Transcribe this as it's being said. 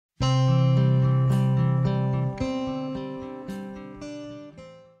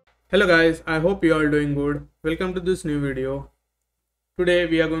Hello guys, I hope you are doing good. Welcome to this new video. Today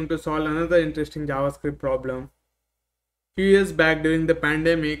we are going to solve another interesting JavaScript problem. Few years back during the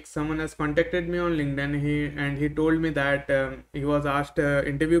pandemic, someone has contacted me on LinkedIn and he told me that he was asked an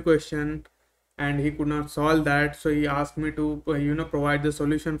interview question and he could not solve that, so he asked me to provide the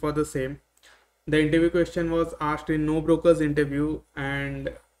solution for the same. The interview question was asked in no brokers interview, and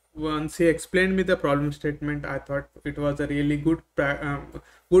once he explained me the problem statement, I thought it was a really good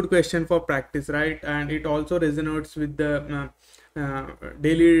question for practice, right? And it also resonates with the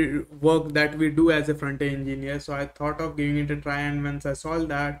daily work that we do as a front-end engineer. So I thought of giving it a try, and once I solved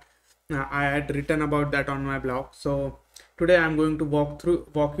that, I had written about that on my blog. So today I'm going to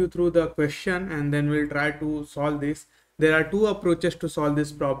walk you through the question, and then we'll try to solve this. There are two approaches to solve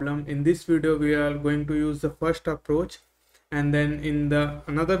this problem. In this video we are going to use the first approach, and then in the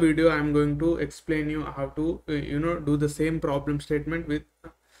another video I'm going to explain you how to do the same problem statement with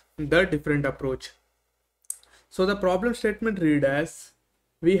the different approach. So the problem statement read as: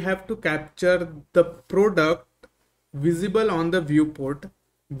 we have to capture the product visible on the viewport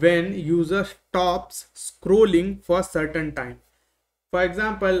when user stops scrolling for certain time. For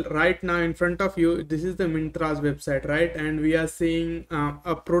example, right now in front of you, this is the Myntra's website, right? And we are seeing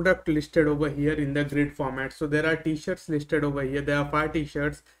a product listed over here in the grid format. So there are t-shirts listed over here. There are 5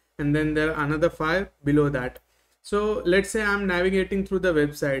 t-shirts, and then there are another 5 below that. So let's say I'm navigating through the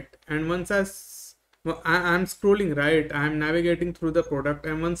website, and once I'm scrolling, right? I'm navigating through the product,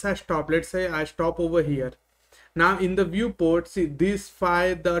 and once I stop, let's say I stop over here. Now in the viewport, see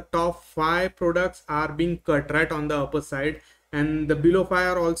the top 5 products are being cut right on the upper side, and the below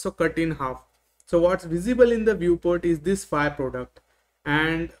 5 are also cut in half. So what's visible in the viewport is this 5 product,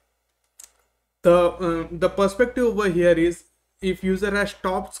 and the perspective over here is, if user has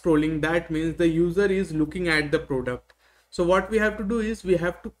stopped scrolling, that means the user is looking at the product. So what we have to do is we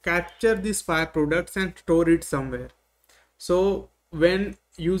have to capture these 5 products and store it somewhere. So when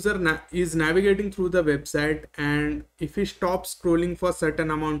user is navigating through the website, and if he stops scrolling for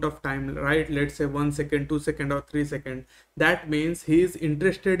certain amount of time, right, let's say 1 second, 2 second, or 3 second, that means he is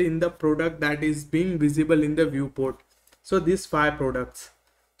interested in the product that is being visible in the viewport. So these 5 products,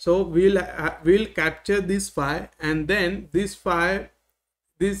 so we'll capture these 5, and then this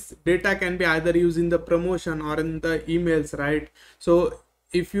data can be either used in the promotion or in the emails, right? So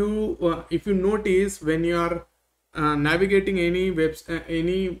if you notice, when you are navigating any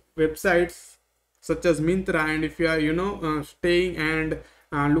websites such as Myntra, and if you are staying and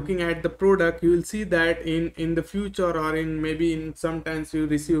looking at the product, you will see that in the future, or in maybe in sometimes you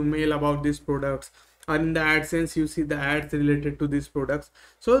receive mail about these products, or in the AdSense you see the ads related to these products.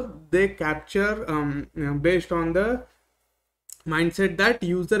 So they capture based on the mindset that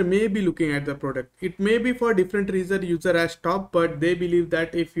user may be looking at the product. It may be for different reason user has stopped, but they believe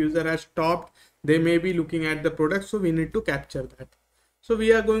that if user has stopped, they may be looking at the product, so we need to capture that. So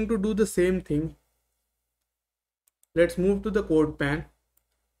we are going to do the same thing. Let's move to the code pan.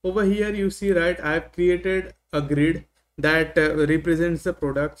 Over here you see, right, I have created a grid that represents the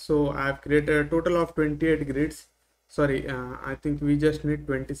product. So I have created a total of 28 grids. Sorry, I think we just need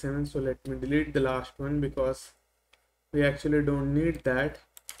 27, so let me delete the last one because we actually don't need that.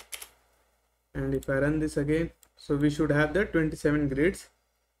 And if I run this again, so we should have the 27 grids.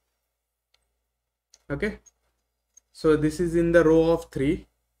 Okay, so this is in the row of 3,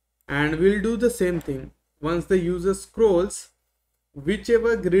 and we'll do the same thing. Once the user scrolls,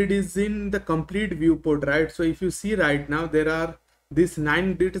 whichever grid is in the complete viewport, right? So if you see right now, there are these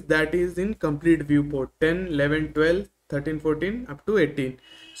 9 grids that is in complete viewport: 10, 11, 12, 13, 14 up to 18.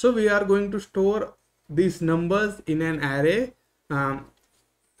 So we are going to store these numbers in an array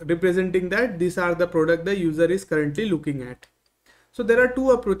representing that these are the product the user is currently looking at. So there are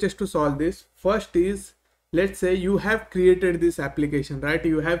 2 approaches to solve this. First is, let's say you have created this application, right?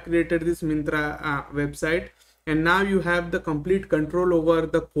 You have created this Myntra website, and now you have the complete control over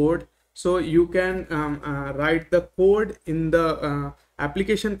the code. So you can write the code in the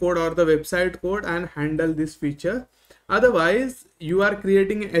application code or the website code and handle this feature. Otherwise, you are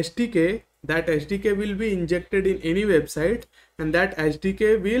creating an SDK. That SDK will be injected in any website, and that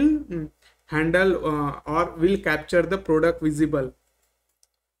SDK will handle or will capture the product visible.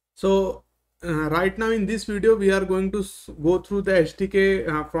 So right now in this video we are going to go through the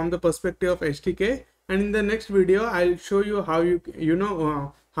SDK from the perspective of SDK, and in the next video I'll show you how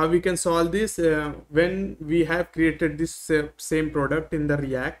how we can solve this when we have created this same product in the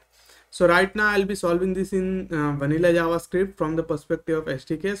React. So right now I'll be solving this in vanilla JavaScript from the perspective of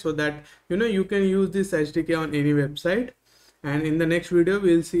SDK, so that you can use this SDK on any website. And in the next video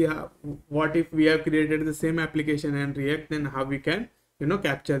we'll see what if we have created the same application in React, then how we can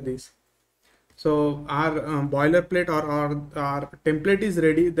capture this. So our boilerplate or our template is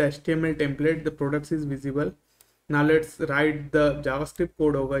ready, the HTML template, the products is visible. Now let's write the JavaScript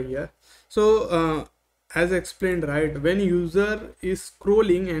code over here. So as explained, right, when user is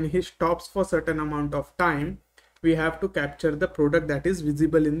scrolling and he stops for certain amount of time, we have to capture the product that is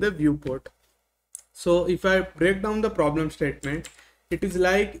visible in the viewport. So if I break down the problem statement, it is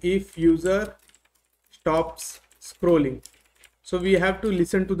like if user stops scrolling, so we have to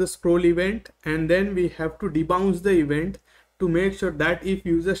listen to the scroll event, and then we have to debounce the event to make sure that if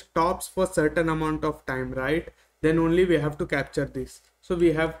user stops for certain amount of time, right, then only we have to capture this. So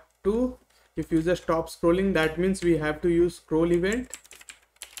we have to, if user stops scrolling, that means we have to use scroll event,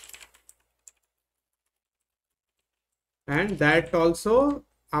 and that also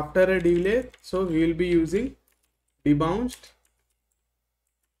after a delay, so we will be using debounced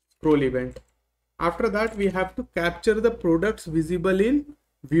scroll event. After that, we have to capture the products visible in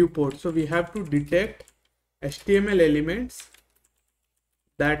viewport. So we have to detect HTML elements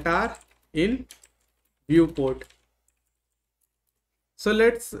that are in viewport. So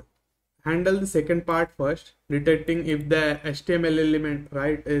let's handle the second part first, detecting if the HTML element,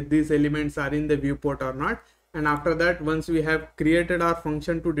 right, these elements are in the viewport or not. And after that, once we have created our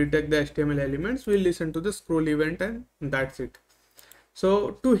function to detect the HTML elements, we'll listen to the scroll event, and that's it.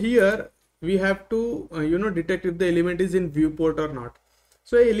 So to here, we have to detect if the element is in viewport or not.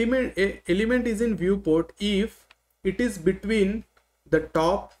 So element is in viewport if it is between the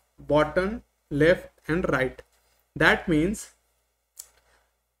top, bottom, left and right. That means,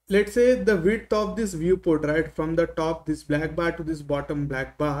 let's say the width of this viewport, right, from the top this black bar to this bottom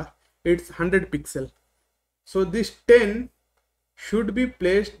black bar, it's 100 pixel. So this 10 should be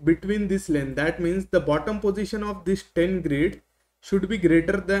placed between this length. That means the bottom position of this 10 grid should be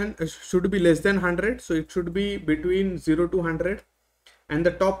less than 100. So it should be between 0 to 100, and the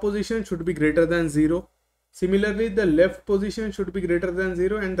top position should be greater than 0. Similarly, the left position should be greater than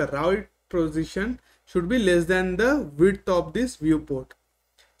 0, and the right position should be less than the width of this viewport.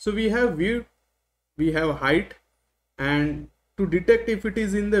 So we have height, and to detect if it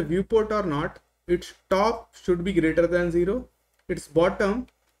is in the viewport or not, its top should be greater than 0, its bottom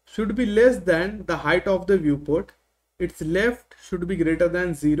should be less than the height of the viewport, its left should be greater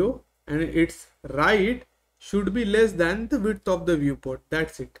than 0, and its right should be less than the width of the viewport.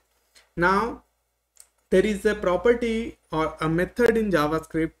 That's it. Now there is a property or a method in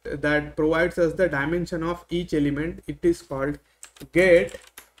JavaScript that provides us the dimension of each element. It is called get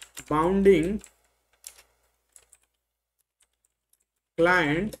bounding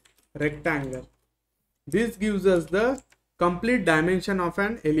client rectangle. This gives us the complete dimension of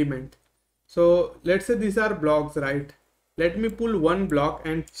an element. So let's say these are blocks, right? Let me pull one block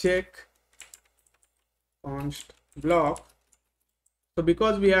and check const block. So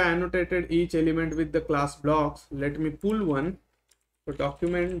because we have annotated each element with the class blocks, let me pull one. So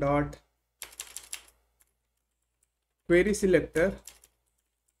document dot query selector,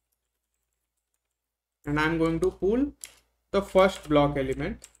 and I'm going to pull the first block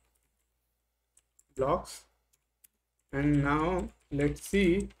element, blocks, and now let's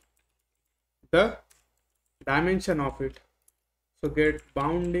see the dimension of it. So get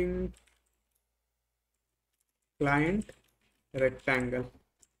bounding client rectangle.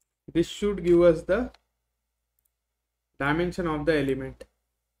 This should give us the dimension of the element.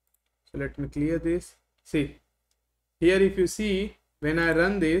 So let me clear this. See here, if you see, when I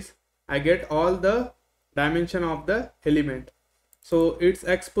run this, I get all the dimension of the element. So its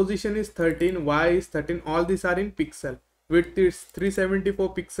x position is 13, y is 13, all these are in pixel. Width is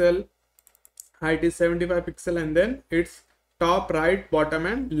 374 pixel, height is 75 pixel, and then its top, right, bottom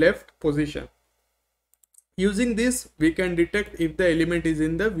and left position. Using this, we can detect if the element is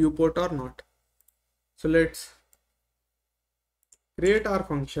in the viewport or not. So let's create our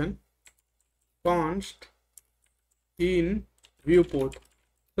function const in viewport.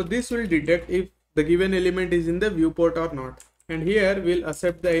 So this will detect if the given element is in the viewport or not. And here we'll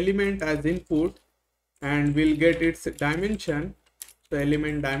accept the element as input, and we'll get its dimension, the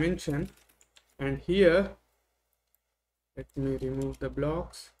element dimension. And here, let me remove the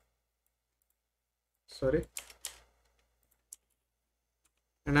blocks. Sorry.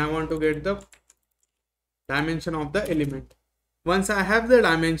 And I want to get the dimension of the element. Once I have the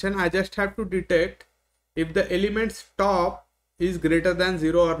dimension, I just have to detect if the element's top is greater than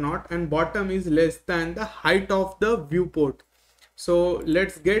 0 or not, and bottom is less than the height of the viewport. So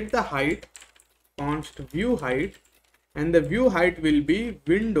let's get the height, const view height, and the view height will be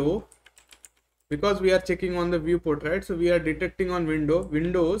window, because we are checking on the viewport, right? So we are detecting on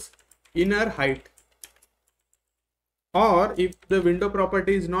windows inner height. Or if the window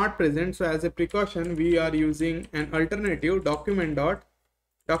property is not present, so as a precaution we are using an alternative document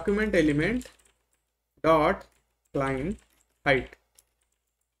element dot client height.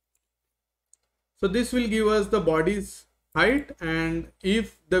 So this will give us the body's height, and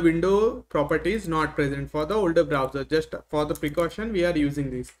if the window property is not present for the older browser, just for the precaution we are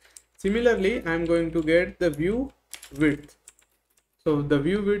using this. Similarly, I am going to get the view width. So the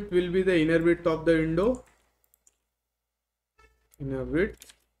view width will be the inner width of the window, inner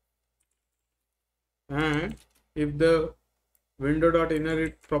width, and if the window.inner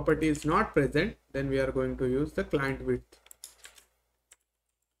width property is not present, then we are going to use the client width.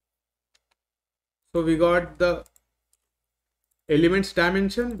 So we got the elements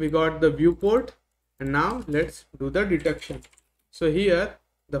dimension, we got the viewport, and now let's do the detection. So here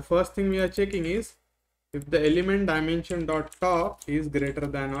the first thing we are checking is if the element dimension dot top is greater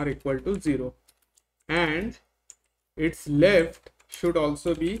than or equal to 0, and its left should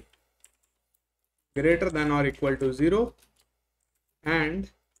also be greater than or equal to 0,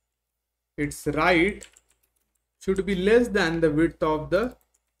 and its right should be less than the width of the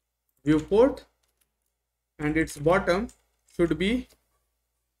viewport, and its bottom should be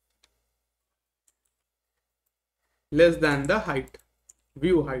less than the height,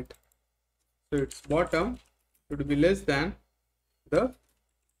 view height. So its bottom should be less than the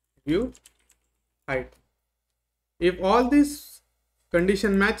view height. If all this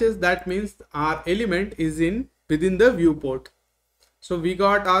condition matches, that means our element is within the viewport. So we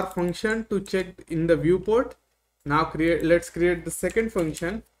got our function to check in the viewport. Now let's create the second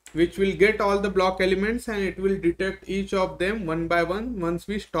function, which will get all the block elements, and it will detect each of them one by one once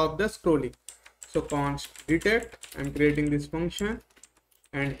we stop the scrolling. So const detect, I'm creating this function,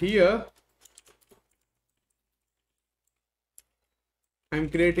 and here I'm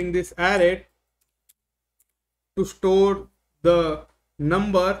creating this array to store the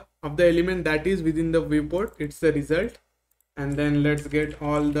number of the element that is within the viewport. It's the result. And then let's get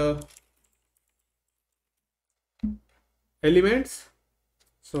all the elements.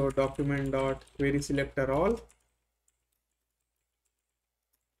 So document dot query selector all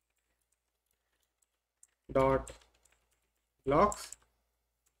dot blocks,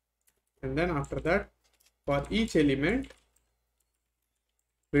 and then after that for each element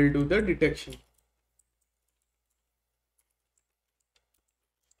we'll do the detection.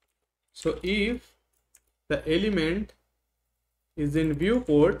 So if the element is in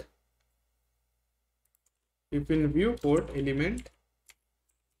viewport, if in viewport element,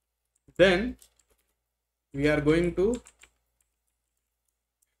 then we are going to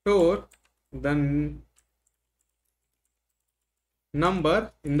store the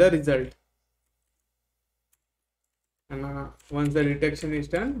number in the result, and once the detection is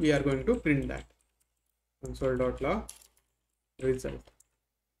done, we are going to print that console.log result.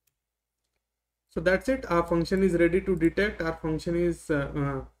 So that's it. Our function is ready to detect. Our function is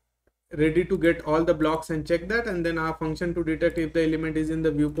ready to get all the blocks and check that, and then our function to detect if the element is in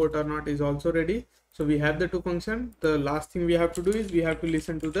the viewport or not is also ready. So we have the two functions. The last thing we have to do is we have to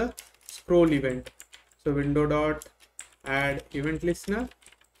listen to the scroll event. So window dot add event listener,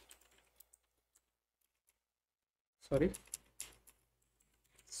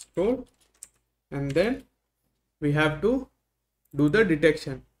 scroll, and then we have to do the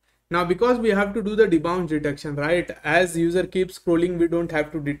detection. Now because we have to do the debounce detection, right, as user keeps scrolling, we don't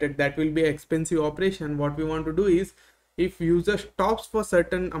have to detect. That will be an expensive operation. What we want to do is, if user stops for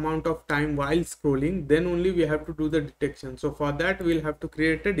certain amount of time while scrolling, then only we have to do the detection. So for that we'll have to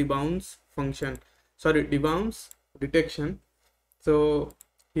create a debounce function, debounce detection. So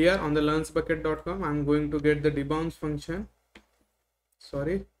here on the learnsbucket.com, I'm going to get the debounce function.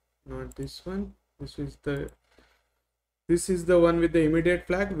 Not this one. This is the one with the immediate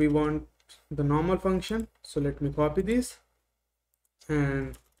flag. We want the normal function. So let me copy this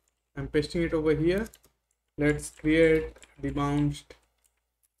and I'm pasting it over here. Let's create debounced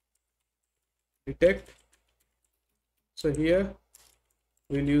detect. So here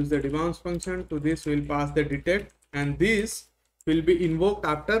we'll use the debounce function. To this we'll pass the detect, and this will be invoked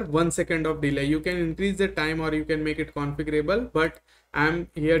after 1 second of delay. You can increase the time or you can make it configurable, but I'm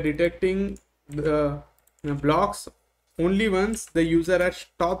here detecting the blocks only once the user has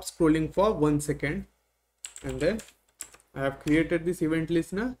stopped scrolling for 1 second. And then I have created this event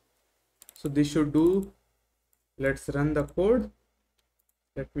listener. So this should do. Let's run the code.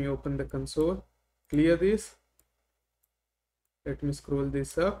 Let me open the console, clear this. Let me scroll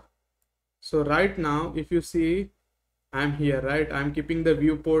this up. So right now, if you see, I'm here, right? I'm keeping the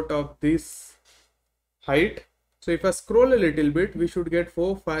viewport of this height. So if I scroll a little bit, we should get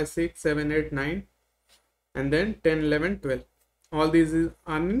 4, 5, 6, 7, 8, 9. and then 10, 11, 12. All these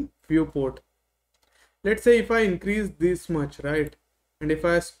are in viewport. Let's say if I increase this much, right, and if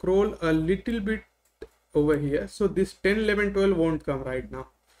I scroll a little bit over here, so this 10, 11, 12 won't come right now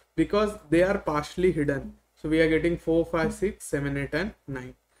because they are partially hidden. So we are getting 4, 5, 6, 7, 8 and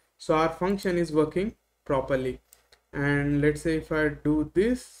 9. So our function is working properly. And let's say if I do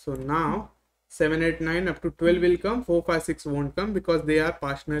this, so now 7, 8, 9 up to 12 will come, 4, 5, 6 won't come because they are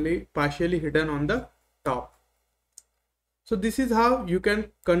partially hidden on the top. So this is how you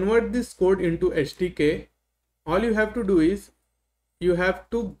can convert this code into SDK. All you have to do is you have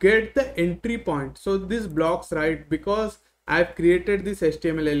to get the entry point. So these blocks, right, because I've created this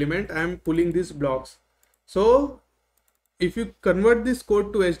HTML element, I'm pulling these blocks. So if you convert this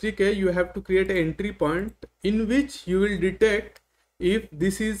code to SDK, you have to create an entry point in which you will detect if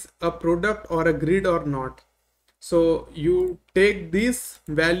this is a product or a grid or not. So you take this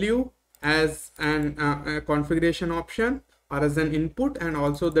value as a configuration option or as an input, and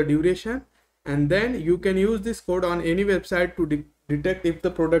also the duration, and then you can use this code on any website to detect if the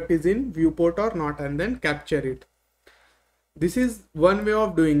product is in viewport or not, and then capture it. This is one way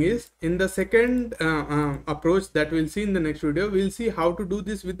of doing it. In the second approach that we'll see in the next video, we'll see how to do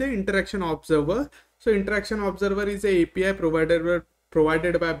this with the interaction observer. So interaction observer is a API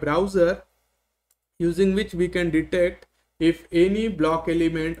provided by browser, using which we can detect if any block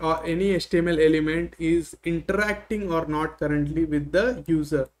element or any HTML element is interacting or not currently with the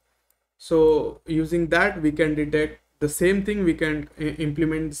user. So using that, we can detect the same thing, we can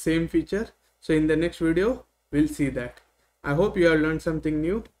implement the same feature. So in the next video, we'll see that. I hope you have learned something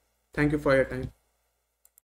new. Thank you for your time.